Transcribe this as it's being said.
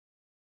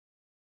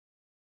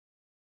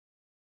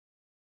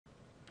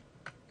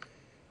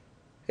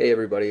Hey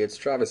everybody, it's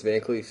Travis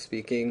Van Cleef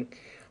speaking.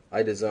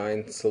 I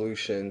design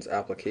solutions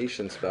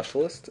application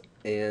specialist,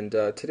 and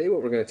today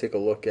what we're going to take a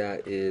look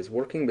at is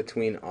working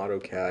between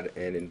AutoCAD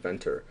and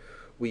Inventor.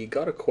 We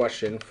got a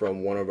question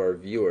from one of our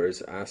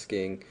viewers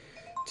asking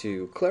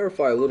to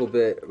clarify a little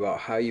bit about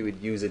how you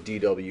would use a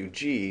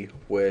DWG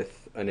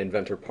with an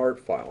Inventor part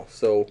file.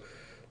 So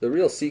the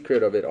real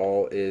secret of it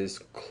all is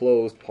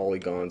closed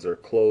polygons or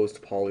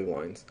closed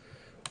polylines.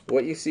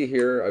 What you see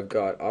here, I've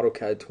got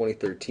AutoCAD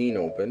 2013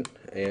 open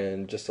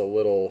and just a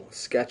little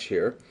sketch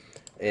here,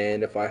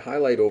 and if I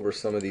highlight over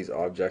some of these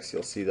objects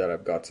you'll see that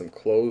I've got some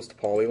closed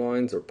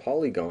polylines or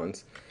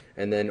polygons,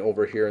 and then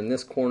over here in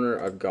this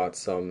corner I've got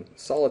some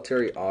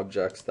solitary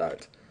objects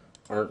that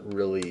aren't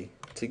really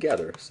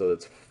together, so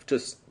it's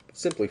just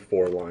simply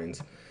 4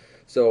 lines.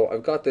 So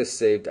I've got this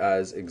saved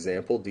as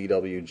example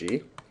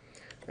DWG,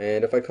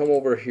 and if I come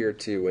over here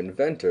to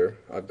Inventor,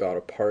 I've got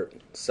a part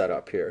set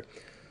up here.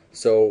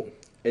 So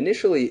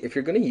initially, if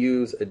you're going to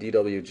use a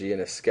DWG in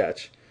a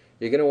sketch,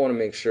 you're going to want to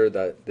make sure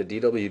that the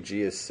DWG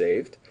is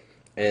saved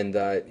and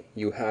that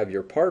you have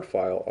your part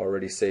file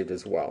already saved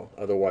as well.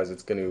 Otherwise,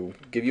 it's going to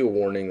give you a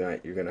warning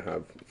that you're going to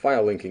have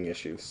file linking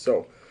issues.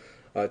 So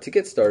to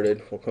get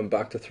started, we'll come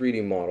back to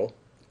 3D model,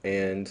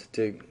 and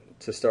to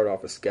start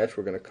off a sketch,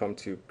 we're going to come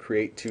to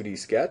create 2D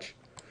sketch,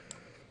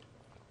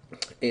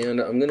 and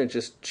I'm going to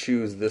just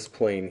choose this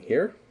plane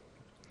here,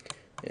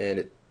 and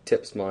it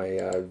tips my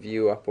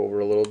view up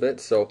over a little bit,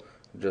 so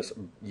just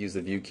use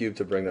the view cube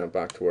to bring that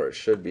back to where it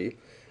should be.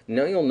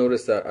 Now you'll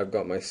notice that I've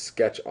got my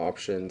sketch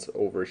options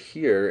over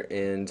here,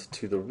 and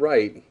to the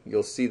right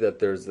you'll see that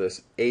there's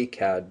this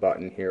AutoCAD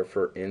button here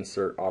for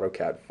insert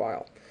AutoCAD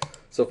file.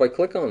 So if I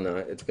click on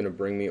that, it's going to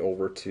bring me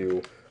over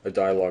to a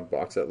dialog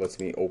box that lets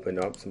me open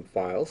up some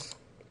files,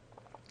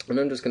 and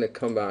I'm just going to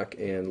come back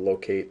and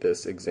locate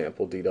this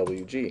example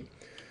DWG.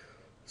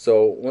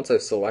 So once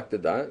I've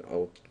selected that,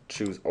 I'll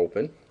choose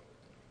open.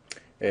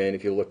 And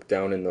if you look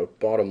down in the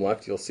bottom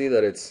left, you'll see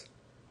that it's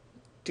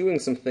doing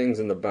some things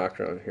in the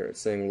background here. It's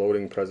saying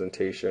loading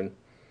presentation.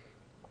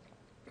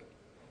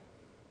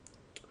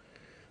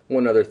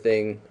 One other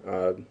thing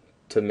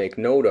to make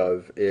note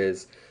of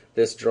is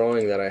this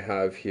drawing that I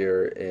have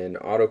here in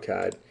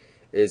AutoCAD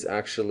is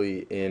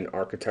actually in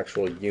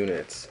architectural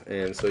units.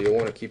 And so you'll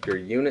want to keep your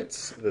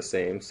units the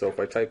same. So if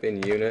I type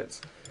in units,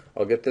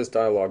 I'll get this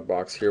dialog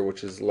box here,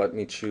 which is let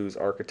me choose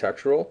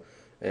architectural.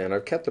 And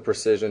I've kept the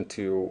precision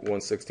to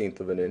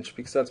 1/16 of an inch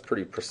because that's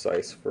pretty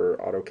precise for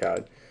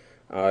AutoCAD.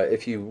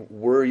 If you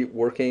were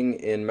working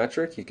in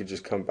metric, you could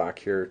just come back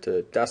here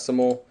to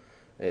decimal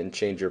and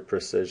change your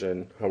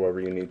precision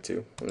however you need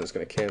to. I'm just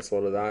going to cancel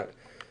out of that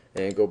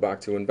and go back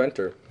to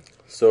Inventor.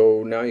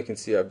 So now you can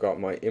see I've got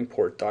my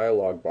import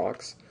dialog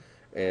box,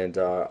 and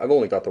I've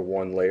only got the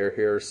one layer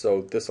here,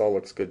 so this all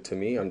looks good to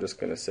me. I'm just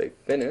going to say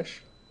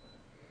finish.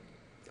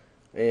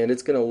 And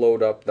it's going to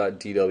load up that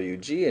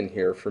DWG in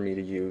here for me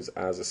to use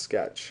as a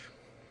sketch.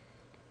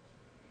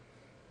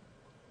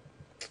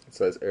 It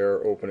says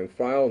error opening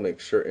file. Make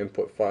sure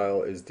input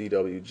file is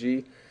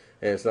DWG,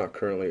 and it's not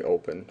currently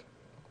opened.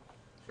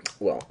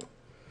 Well,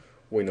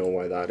 we know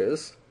why that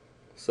is.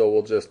 So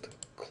we'll just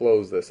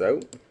close this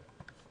out.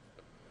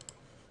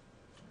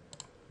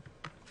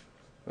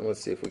 And let's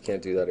see if we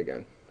can't do that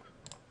again.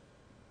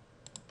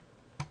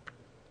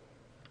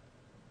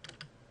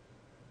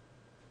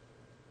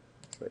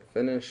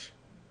 Finish.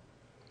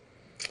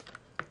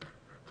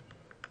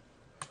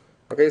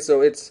 Okay,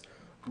 so it's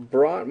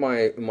brought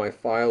my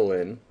file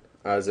in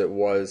as it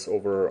was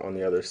over on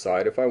the other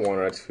side. If I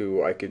wanted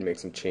to, I could make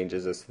some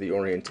changes as to the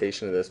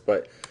orientation of this,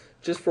 but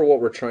just for what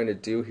we're trying to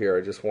do here,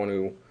 I just want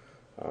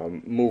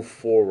to move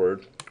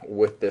forward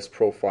with this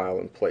profile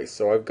in place.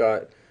 So I've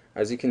got,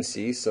 as you can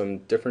see, some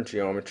different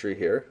geometry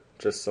here,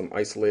 just some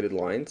isolated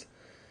lines,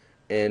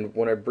 and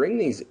when I bring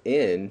these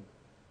in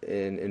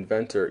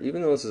Inventor,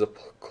 even though this is a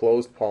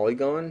closed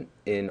polygon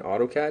in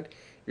AutoCAD,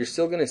 you're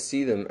still going to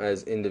see them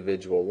as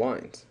individual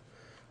lines.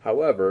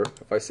 However,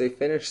 if I say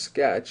finish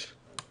sketch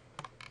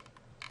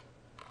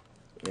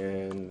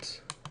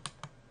and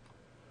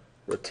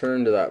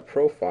return to that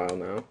profile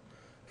now,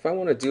 if I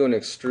want to do an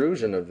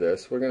extrusion of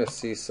this, we're going to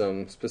see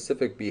some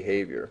specific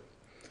behavior.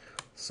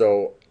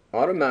 So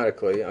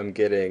automatically I'm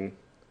getting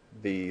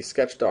the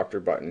Sketch Doctor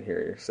button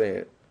here. You're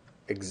saying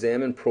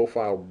examine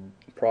profile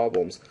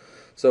problems.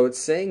 So it's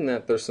saying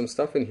that there's some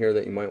stuff in here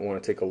that you might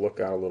want to take a look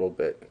at a little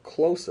bit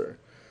closer.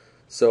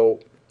 So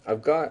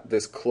I've got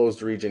this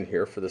closed region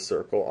here for the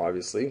circle,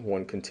 obviously,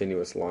 one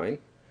continuous line,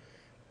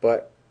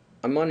 but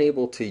I'm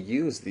unable to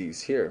use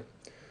these here.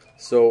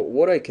 So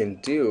what I can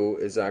do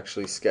is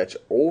actually sketch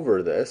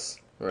over this,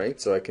 right?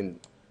 So I can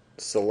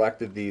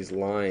select these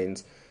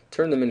lines,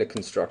 turn them into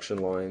construction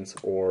lines,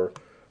 or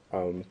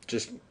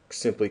just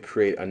simply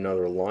create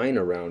another line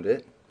around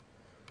it.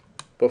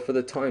 But for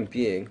the time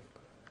being,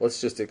 let's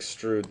just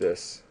extrude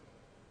this.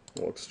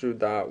 We'll extrude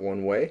that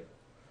one way,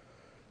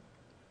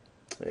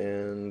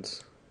 and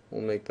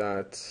we'll make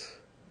that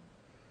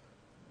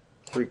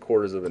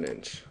 3/4 of an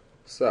inch.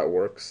 So that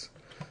works.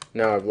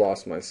 Now I've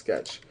lost my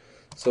sketch.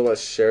 So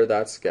let's share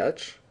that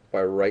sketch,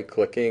 by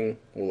right-clicking,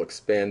 we'll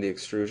expand the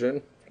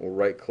extrusion. We'll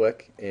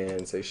right-click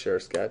and say Share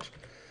Sketch.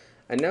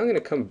 And now I'm going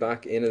to come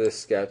back into this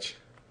sketch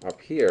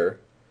up here,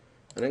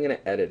 and I'm going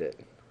to edit it.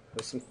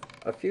 There's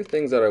a few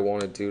things that I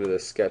want to do to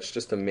this sketch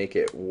just to make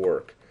it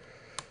work.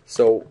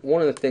 So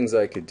one of the things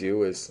I could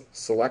do is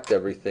select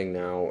everything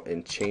now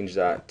and change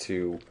that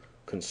to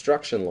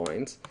construction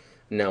lines.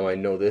 Now I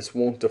know this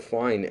won't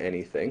define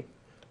anything,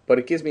 but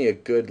it gives me a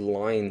good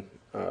line,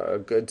 a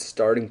good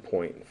starting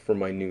point for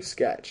my new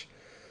sketch.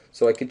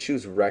 So I could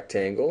choose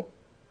rectangle,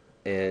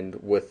 and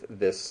with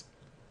this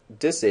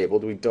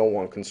disabled, we don't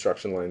want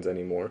construction lines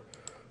anymore.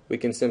 We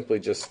can simply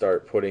just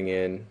start putting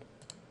in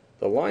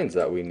the lines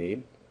that we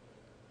need.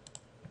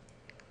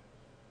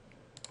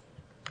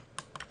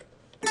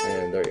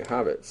 And there you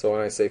have it. So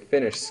when I say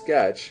finish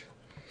sketch,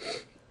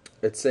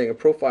 it's saying a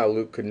profile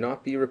loop could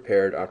not be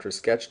repaired after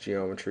sketch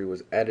geometry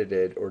was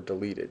edited or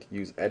deleted.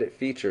 Use edit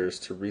features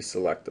to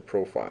reselect the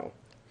profile.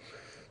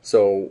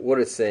 So what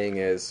it's saying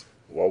is,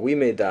 well, we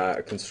made that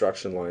a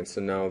construction line,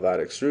 so now that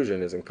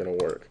extrusion isn't going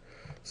to work.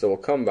 So we'll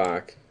come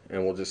back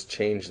and we'll just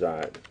change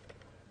that.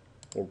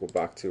 We'll go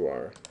back to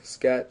our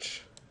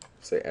sketch,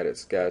 say edit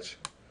sketch.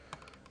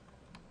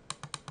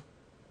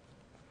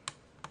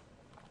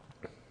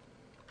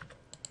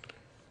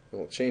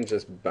 We'll change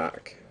this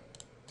back.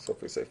 So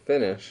if we say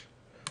finish,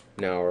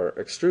 now our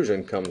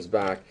extrusion comes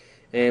back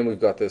and we've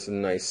got this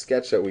nice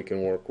sketch that we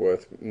can work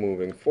with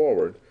moving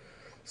forward.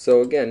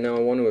 So again, now I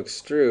want to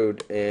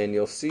extrude, and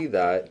you'll see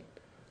that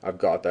I've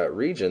got that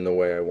region the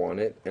way I want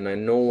it, and I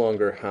no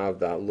longer have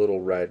that little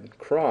red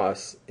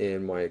cross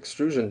in my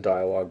extrusion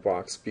dialog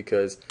box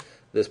because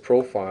this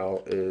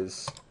profile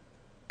is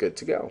good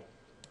to go.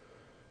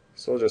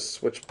 So I'll just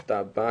switch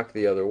that back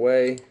the other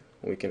way.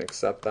 We can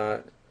accept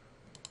that.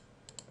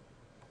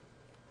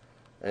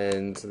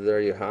 And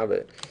there you have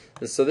it.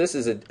 So this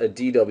is a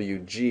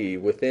DWG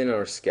within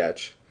our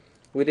sketch.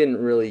 We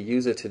didn't really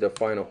use it to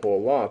define a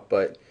whole lot,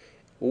 but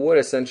what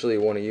essentially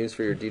you want to use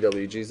for your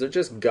DWGs, they're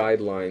just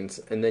guidelines,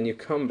 and then you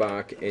come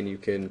back and you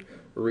can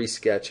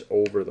resketch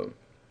over them.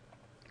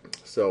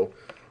 So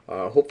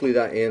hopefully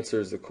that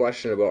answers the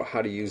question about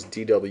how to use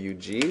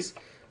DWGs.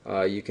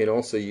 You can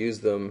also use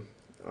them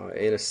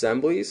in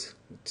assemblies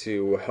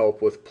to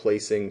help with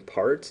placing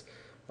parts.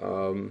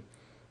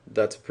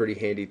 That's a pretty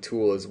handy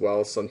tool as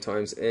well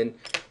sometimes. And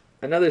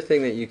another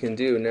thing that you can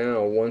do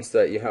now, once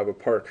that you have a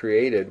part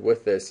created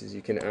with this, is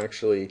you can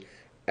actually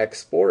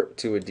export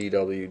to a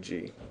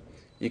DWG.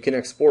 You can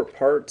export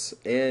parts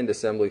and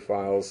assembly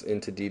files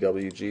into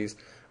DWGs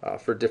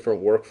for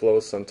different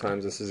workflows.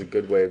 Sometimes this is a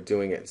good way of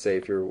doing it. Say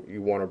if you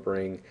want to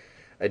bring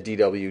a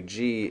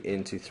DWG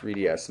into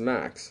 3ds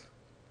Max.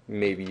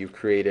 Maybe you've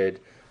created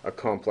a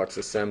complex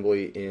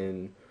assembly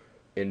in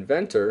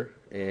Inventor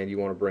and you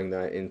want to bring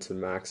that into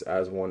Max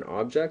as one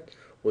object.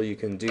 Well, you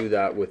can do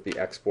that with the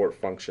export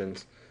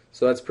functions.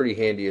 So that's pretty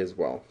handy as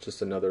well.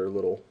 Just another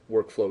little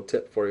workflow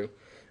tip for you.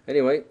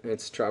 Anyway,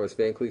 it's Travis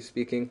Van Cleef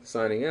speaking,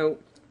 signing out.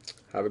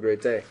 Have a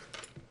great day.